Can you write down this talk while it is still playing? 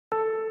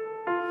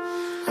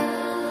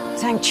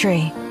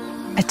Sanctuary.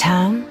 A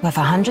town where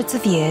for hundreds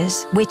of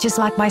years, witches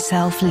like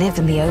myself live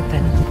in the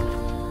open.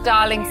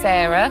 Darling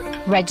Sarah,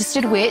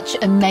 registered witch,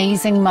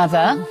 amazing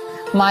mother,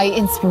 my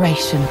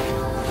inspiration.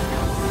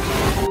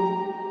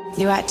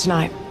 You out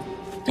tonight?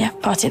 Yeah,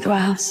 party at the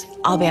warehouse.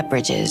 I'll be at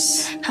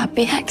Bridges.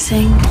 Happy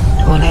hexing.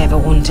 All I ever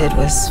wanted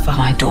was for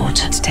my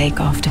daughter to take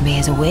after me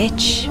as a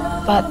witch,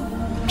 but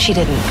she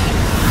didn't.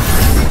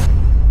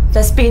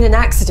 There's been an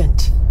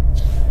accident.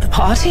 The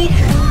party?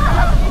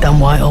 Dan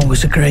Whitehall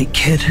was a great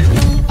kid.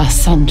 Our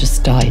son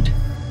just died.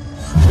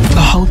 The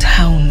whole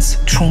town's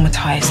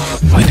traumatized.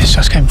 Witness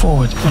just came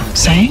forward.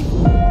 Saying?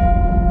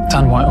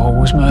 Dan Whitehall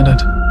was murdered.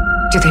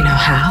 Do they know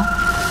how?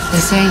 They're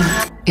saying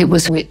it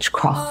was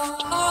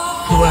witchcraft.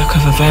 The work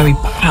of a very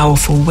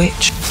powerful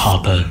witch.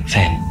 Harper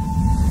Fenn.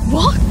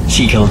 What?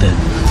 She killed him.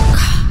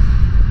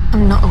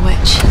 I'm not a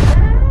witch.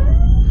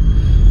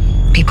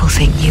 People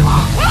think you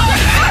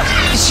are.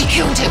 She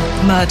killed him.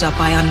 Murder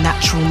by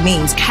unnatural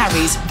means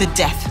carries the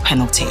death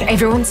penalty.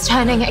 Everyone's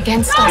turning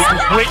against us.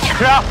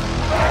 Witchcraft!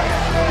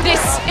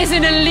 This is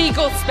an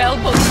illegal spell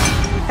book.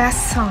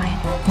 That's fine.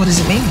 What does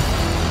it mean?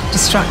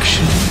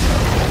 Destruction.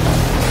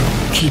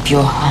 Keep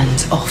your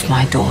hands off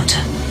my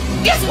daughter.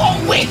 Guess what,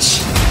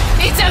 witch?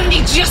 It's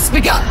only just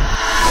begun.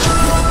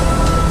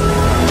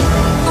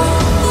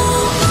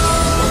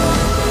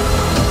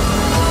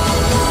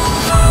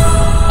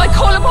 I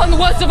call upon the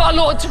words of our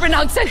Lord to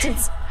pronounce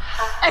sentence.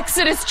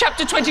 Exodus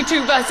chapter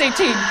 22, verse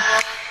 18.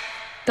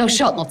 Thou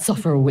shalt not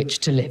suffer a witch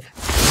to live.